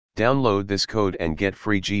Download this code and get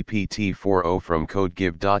free GPT-4o from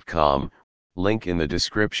codegive.com, link in the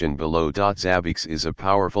description below. Zabbix is a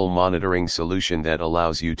powerful monitoring solution that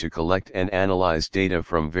allows you to collect and analyze data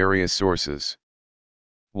from various sources.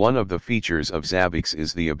 One of the features of Zabbix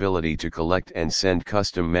is the ability to collect and send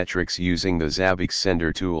custom metrics using the Zabbix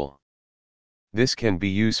Sender tool. This can be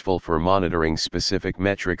useful for monitoring specific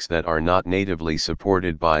metrics that are not natively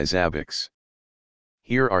supported by Zabbix.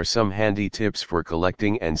 Here are some handy tips for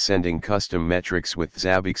collecting and sending custom metrics with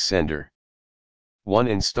Zabbix Sender. 1.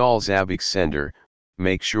 Install Zabbix Sender.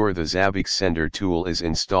 Make sure the Zabbix Sender tool is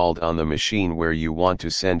installed on the machine where you want to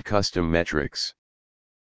send custom metrics.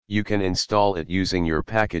 You can install it using your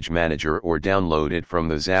package manager or download it from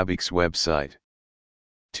the Zabbix website.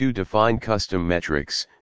 2. Define custom metrics.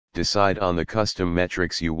 Decide on the custom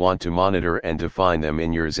metrics you want to monitor and define them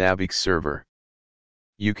in your Zabbix server.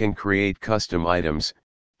 You can create custom items,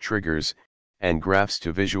 triggers, and graphs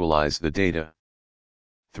to visualize the data.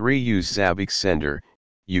 3. Use Zabbix Sender.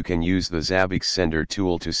 You can use the Zabbix Sender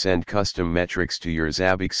tool to send custom metrics to your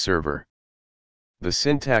Zabbix server. The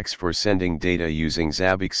syntax for sending data using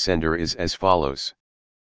Zabbix Sender is as follows.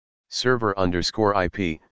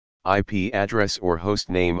 Server_IP, IP address or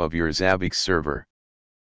host name of your Zabbix server.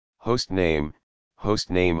 Host name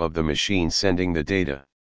of the machine sending the data.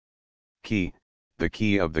 Key, the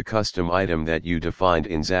key of the custom item that you defined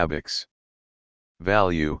in Zabbix.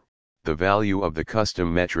 Value, the value of the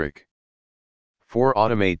custom metric. 4.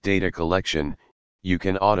 Automate data collection. You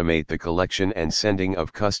can automate the collection and sending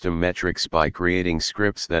of custom metrics by creating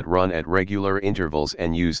scripts that run at regular intervals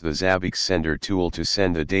and use the Zabbix Sender tool to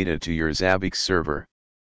send the data to your Zabbix server.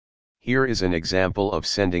 Here is an example of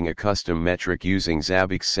sending a custom metric using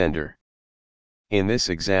Zabbix Sender. In this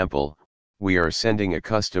example, we are sending a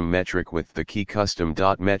custom metric with the key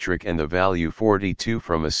custom.metric and the value 42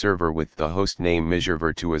 from a server with the hostname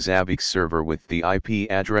Mizerver to a Zabbix server with the IP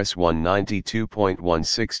address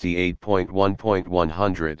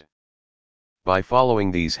 192.168.1.100. By following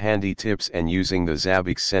these handy tips and using the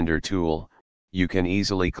Zabbix Sender tool, you can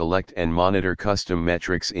easily collect and monitor custom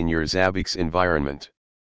metrics in your Zabbix environment.